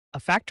A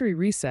factory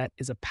reset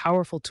is a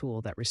powerful tool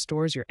that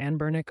restores your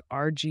Anbernic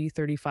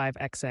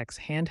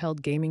RG35XX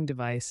handheld gaming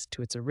device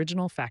to its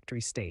original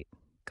factory state,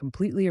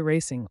 completely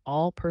erasing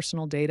all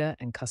personal data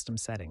and custom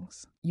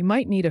settings. You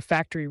might need a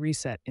factory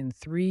reset in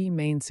three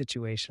main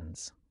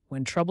situations: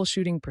 when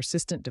troubleshooting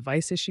persistent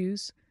device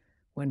issues,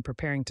 when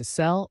preparing to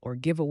sell or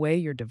give away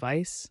your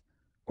device,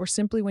 or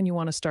simply when you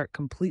want to start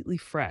completely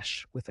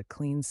fresh with a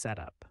clean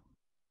setup.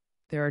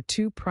 There are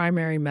two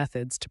primary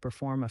methods to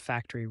perform a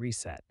factory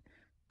reset.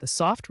 The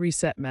soft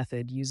reset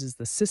method uses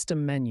the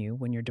system menu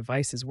when your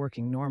device is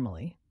working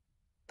normally.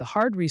 The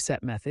hard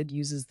reset method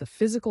uses the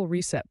physical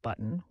reset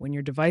button when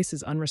your device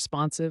is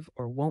unresponsive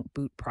or won't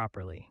boot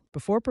properly.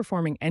 Before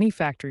performing any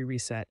factory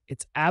reset,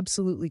 it's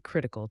absolutely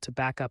critical to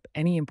back up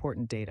any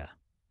important data.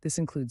 This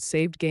includes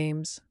saved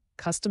games,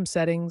 custom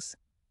settings,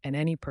 and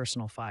any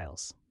personal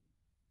files.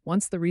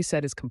 Once the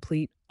reset is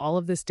complete, all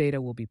of this data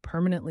will be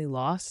permanently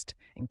lost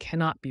and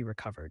cannot be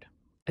recovered.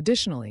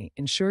 Additionally,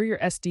 ensure your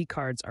SD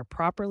cards are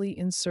properly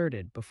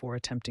inserted before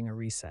attempting a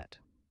reset.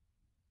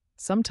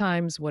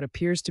 Sometimes what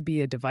appears to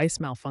be a device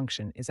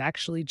malfunction is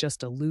actually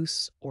just a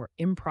loose or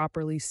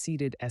improperly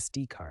seated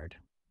SD card.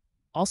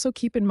 Also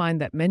keep in mind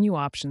that menu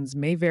options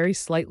may vary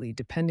slightly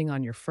depending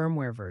on your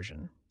firmware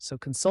version, so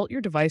consult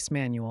your device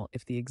manual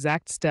if the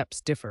exact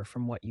steps differ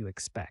from what you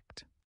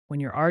expect.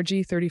 When your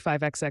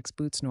RG35XX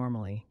boots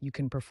normally, you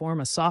can perform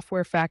a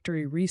software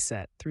factory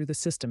reset through the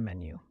system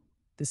menu.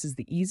 This is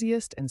the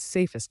easiest and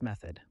safest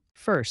method.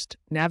 First,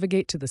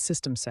 navigate to the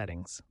system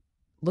settings.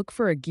 Look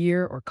for a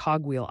gear or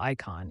cogwheel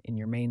icon in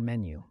your main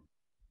menu.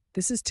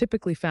 This is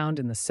typically found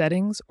in the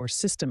Settings or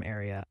System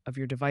area of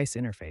your device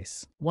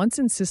interface. Once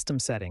in System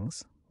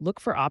Settings, look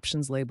for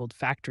options labeled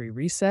Factory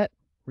Reset,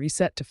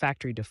 Reset to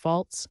Factory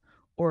Defaults,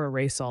 or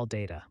Erase All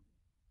Data.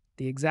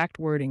 The exact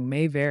wording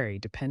may vary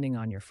depending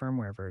on your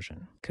firmware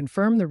version.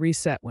 Confirm the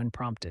reset when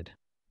prompted.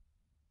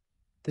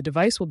 The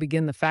device will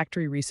begin the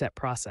factory reset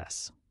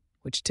process,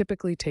 which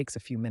typically takes a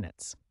few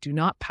minutes. Do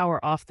not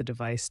power off the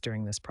device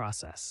during this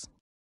process.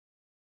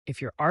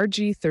 If your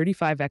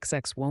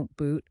RG35XX won't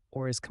boot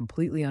or is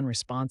completely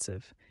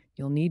unresponsive,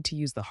 you'll need to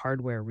use the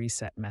hardware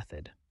reset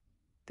method.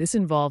 This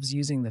involves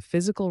using the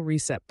physical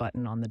reset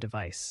button on the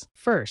device.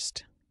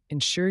 First,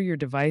 ensure your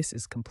device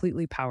is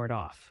completely powered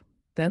off.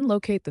 Then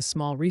locate the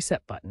small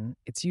reset button.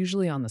 It's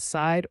usually on the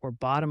side or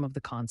bottom of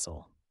the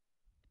console.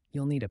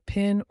 You'll need a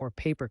pin or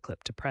paper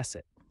clip to press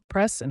it.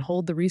 Press and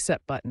hold the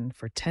reset button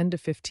for 10 to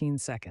 15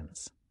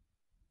 seconds.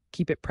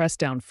 Keep it pressed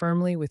down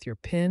firmly with your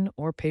pin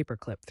or paper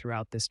clip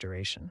throughout this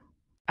duration.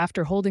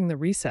 After holding the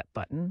reset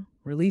button,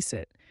 release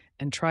it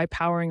and try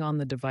powering on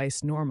the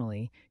device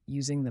normally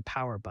using the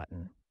power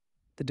button.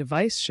 The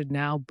device should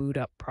now boot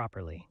up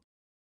properly.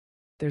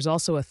 There's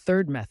also a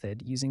third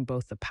method using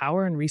both the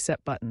power and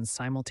reset buttons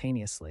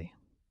simultaneously.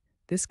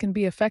 This can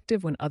be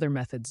effective when other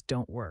methods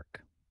don't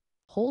work.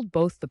 Hold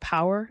both the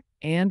power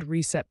and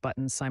reset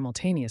buttons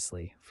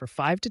simultaneously for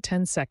 5 to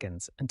 10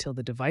 seconds until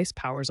the device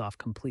powers off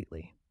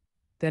completely.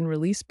 Then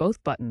release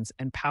both buttons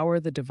and power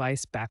the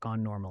device back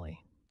on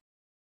normally.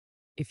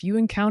 If you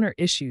encounter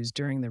issues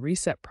during the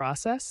reset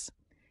process,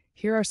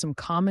 here are some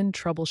common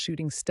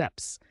troubleshooting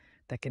steps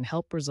that can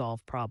help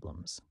resolve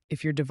problems.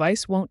 If your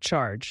device won't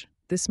charge,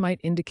 this might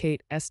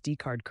indicate SD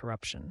card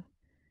corruption.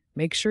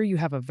 Make sure you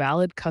have a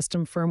valid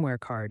custom firmware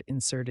card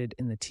inserted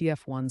in the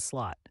TF1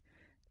 slot,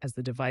 as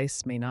the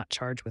device may not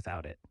charge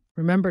without it.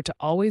 Remember to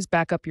always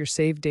back up your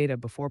saved data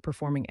before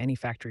performing any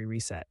factory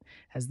reset,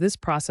 as this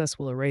process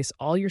will erase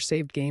all your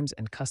saved games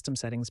and custom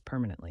settings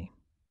permanently.